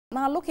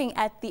Now looking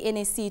at the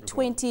NSE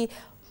 20,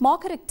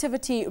 market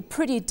activity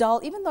pretty dull,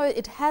 even though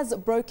it has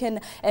broken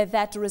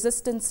that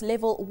resistance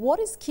level. What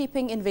is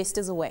keeping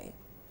investors away?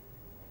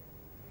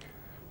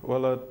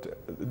 Well,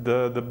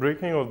 the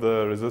breaking of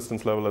the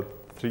resistance level at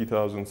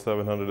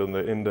 3,700 on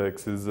the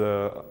index is,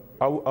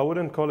 I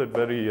wouldn't call it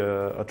very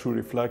a true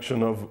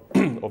reflection of,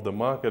 of the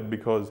market,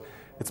 because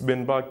it's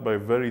been backed by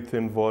very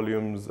thin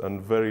volumes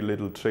and very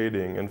little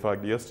trading. In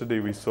fact, yesterday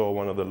we saw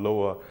one of the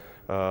lower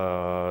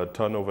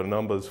turnover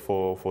numbers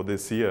for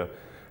this year.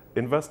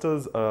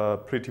 Investors are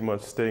pretty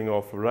much staying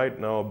off right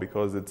now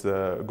because it's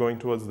going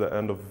towards the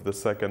end of the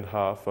second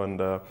half, and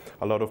a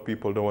lot of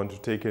people don't want to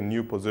take in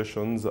new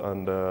positions,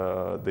 and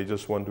they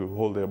just want to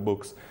hold their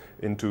books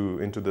into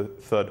the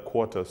third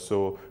quarter.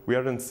 So we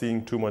aren't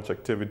seeing too much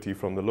activity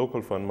from the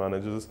local fund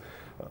managers,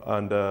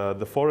 and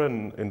the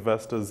foreign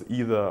investors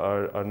either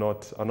are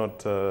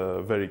not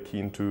very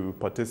keen to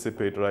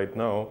participate right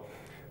now.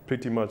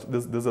 Pretty much,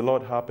 there's a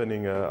lot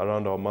happening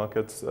around our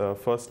markets.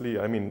 Firstly,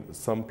 I mean,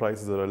 some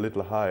prices are a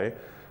little high,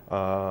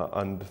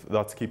 and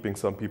that's keeping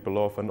some people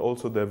off. And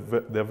also, there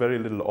are very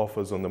little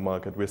offers on the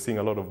market. We're seeing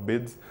a lot of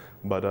bids,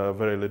 but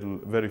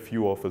very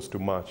few offers to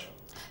match.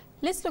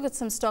 Let's look at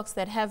some stocks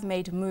that have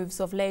made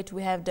moves of late.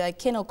 We have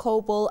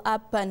KenolKobil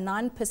up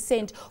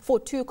 9% for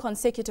 2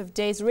 consecutive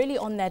days, really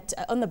on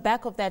the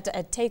back of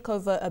that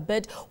takeover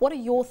bid. What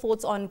are your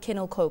thoughts on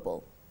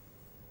KenolKobil?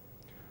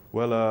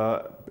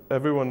 Well,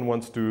 everyone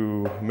wants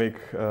to make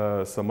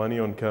some money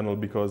on Kenol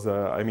because,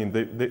 I mean,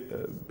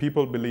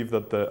 people believe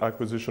that the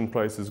acquisition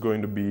price is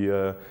going to be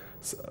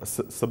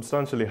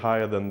substantially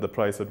higher than the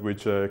price at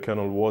which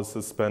Kenol was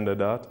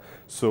suspended at.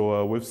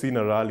 So we've seen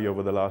a rally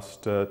over the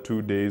last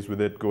 2 days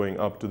with it going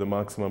up to the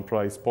maximum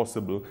price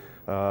possible.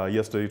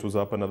 Yesterday it was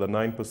up another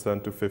 9%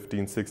 to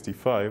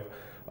 1565.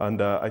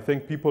 And I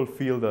think people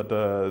feel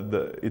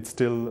that it's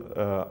still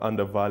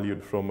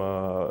undervalued from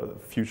a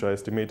future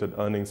estimated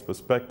earnings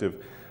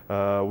perspective,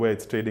 where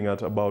it's trading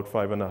at about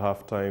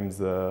 5.5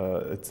 times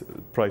its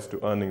price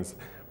to earnings,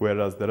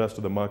 whereas the rest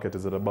of the market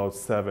is at about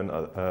 7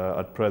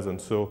 at present.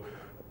 So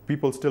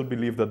people still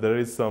believe that there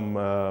is some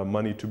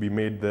money to be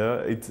made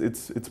there.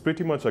 It's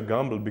pretty much a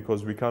gamble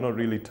because we cannot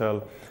really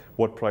tell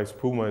what price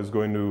Puma is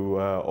going to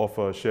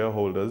offer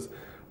shareholders,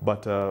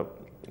 but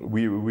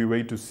we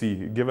wait to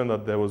see. Given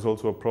that there was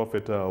also a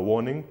profit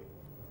warning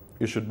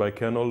issued by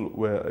Kenol,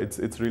 where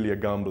it's really a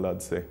gamble,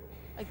 I'd say.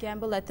 A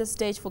gamble at this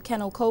stage for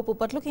KenolKobil,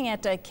 but looking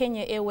at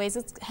Kenya Airways,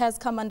 it has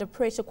come under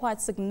pressure quite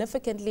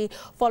significantly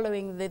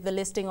following the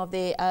listing of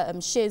their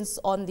shares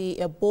on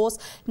the bourse.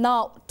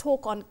 Now,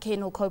 talk on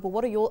KenolKobil.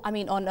 What are your,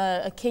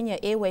 on Kenya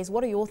Airways,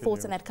 what are your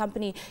thoughts on that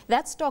company?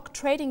 That stock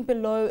trading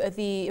below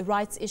the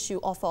rights issue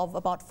offer of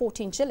about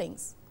 14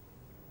 shillings.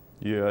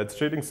 Yeah, it's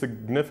trading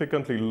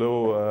significantly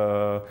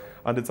low,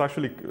 and it's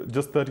actually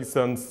just 30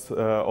 cents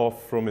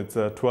off from its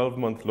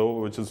 12-month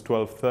low, which is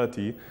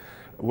 12.30.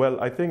 Well,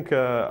 I think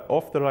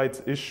off the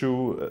rights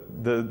issue,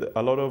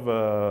 a lot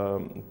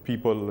of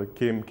people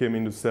came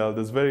in to sell.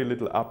 There's very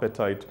little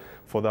appetite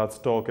for that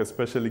stock,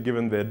 especially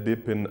given their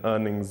dip in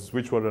earnings,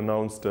 which were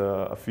announced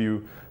a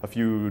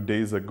few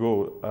days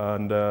ago.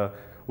 And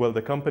well,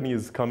 the company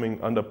is coming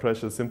under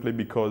pressure simply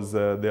because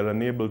they're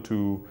unable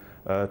to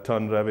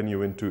turn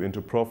revenue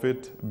into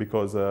profit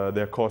because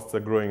their costs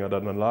are growing at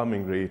an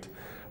alarming rate.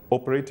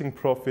 Operating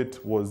profit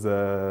was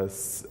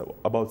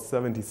about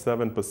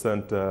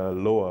 77%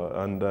 lower,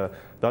 and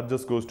that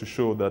just goes to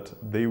show that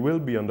they will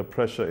be under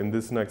pressure in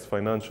this next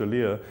financial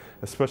year,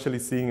 especially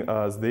seeing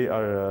as they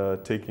are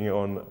taking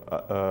on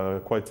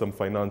quite some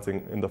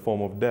financing in the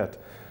form of debt.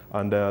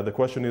 And the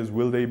question is,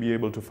 will they be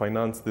able to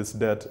finance this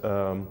debt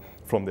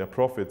from their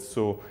profits?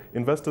 So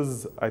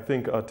investors, I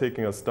think, are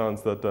taking a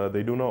stance that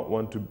they do not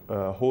want to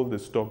hold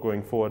this stock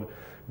going forward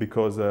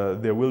because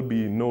there will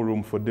be no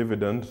room for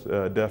dividend,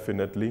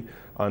 definitely.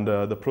 And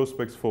the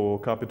prospects for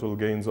capital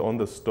gains on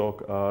the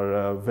stock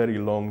are very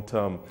long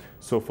term.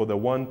 So for the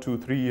 1, 2,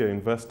 3 year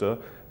investor,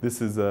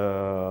 this is,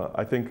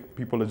 I think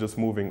people are just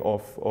moving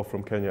off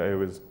from Kenya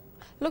Airways.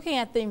 Looking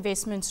at the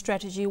investment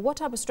strategy, what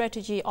type of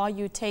strategy are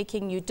you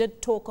taking? You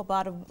did talk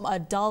about a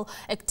dull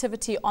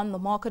activity on the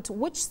market.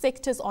 Which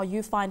sectors are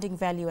you finding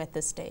value at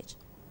this stage?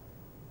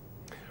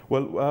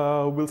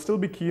 Well, we'll still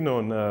be keen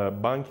on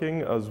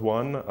banking as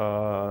one,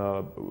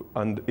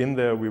 and in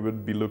there we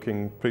would be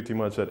looking pretty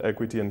much at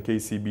equity and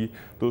KCB.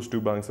 Those 2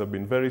 banks have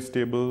been very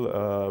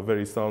stable,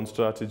 very sound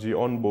strategy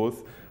on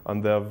both,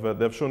 and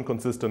they've shown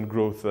consistent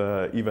growth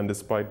even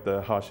despite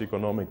the harsh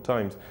economic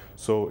times.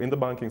 So in the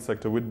banking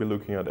sector, we'd be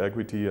looking at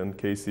equity and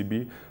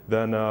KCB.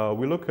 Then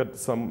we look at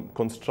some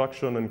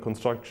construction and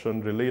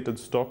construction-related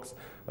stocks.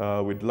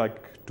 We'd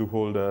like to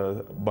hold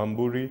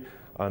Bamburi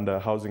and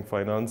housing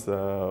finance,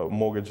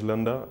 mortgage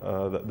lender,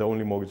 the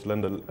only mortgage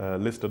lender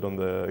listed on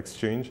the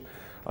exchange.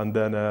 And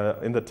then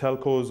in the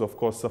telcos, of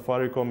course,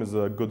 Safaricom is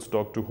a good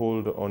stock to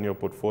hold on your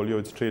portfolio.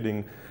 It's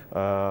trading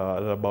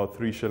at about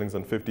 3 shillings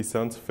and 50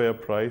 cents, fair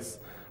price.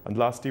 And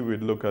lastly,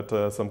 we'd look at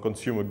some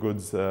consumer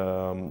goods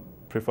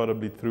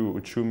preferably through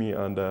Uchumi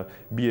and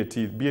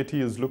BAT. BAT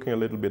is looking a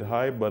little bit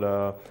high, but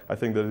I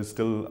think there is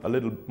still a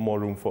little more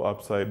room for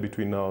upside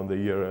between now and the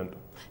year end.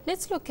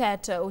 Let's look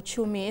at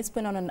Uchumi. It's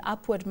been on an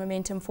upward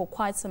momentum for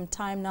quite some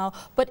time now,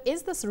 but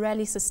is this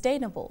rally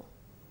sustainable?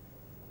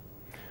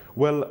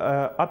 Well,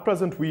 at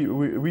present,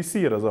 we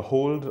see it as a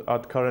hold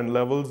at current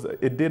levels.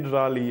 It did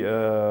rally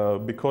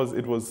because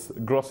it was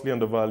grossly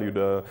undervalued.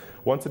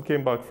 Once it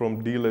came back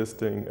from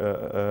delisting,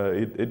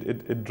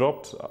 it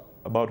dropped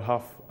about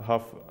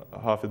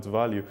half its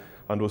value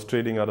and was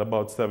trading at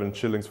about 7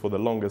 shillings for the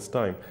longest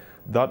time.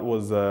 That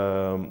was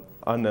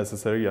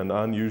unnecessary and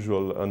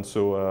unusual, and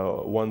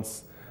so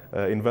once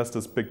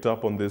investors picked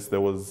up on this,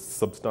 there was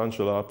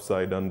substantial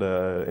upside, and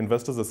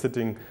investors are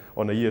sitting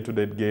on a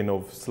year-to-date gain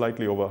of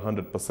slightly over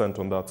 100%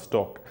 on that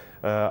stock.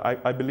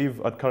 I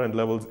believe at current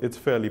levels it's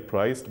fairly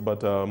priced, but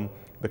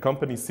the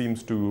company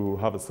seems to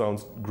have a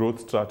sound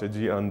growth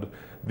strategy, and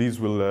these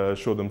will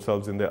show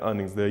themselves in their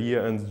earnings. Their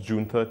year ends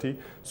June 30,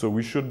 so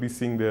we should be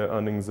seeing their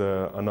earnings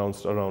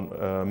announced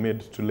around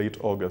mid to late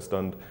August,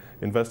 and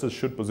investors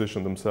should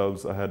position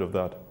themselves ahead of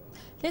that.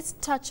 Let's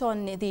touch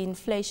on the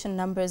inflation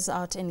numbers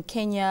out in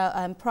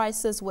Kenya.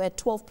 Prices were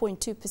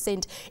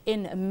 12.2%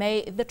 in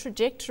May. The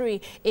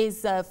trajectory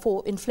is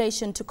for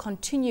inflation to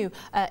continue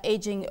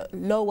edging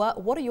lower.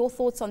 What are your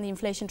thoughts on the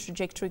inflation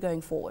trajectory going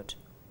forward?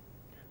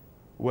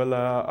 Well,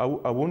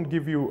 I won't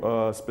give you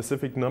a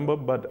specific number,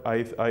 but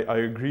I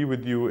agree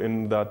with you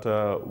in that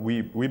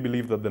we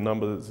believe that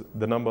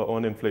the number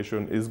on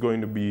inflation is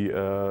going to be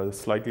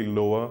slightly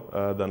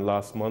lower than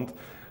last month.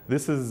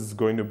 This is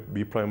going to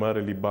be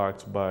primarily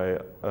backed by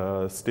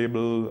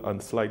stable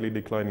and slightly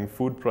declining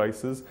food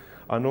prices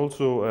and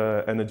also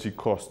energy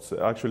costs.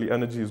 Actually,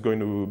 energy is going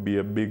to be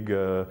a big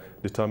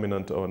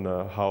determinant on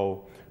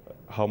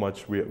how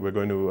much we're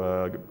going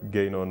to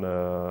gain on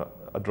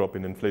a drop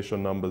in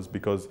inflation numbers,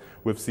 because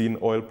we've seen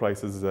oil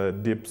prices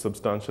dip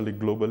substantially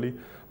globally,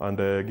 and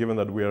given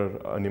that we are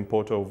an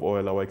importer of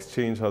oil, our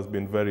exchange has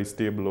been very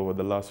stable over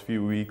the last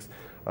few weeks,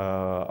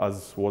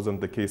 as wasn't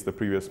the case the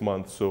previous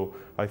month. So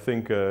I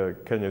think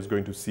Kenya is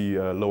going to see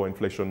lower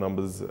inflation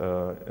numbers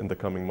in the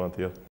coming month here.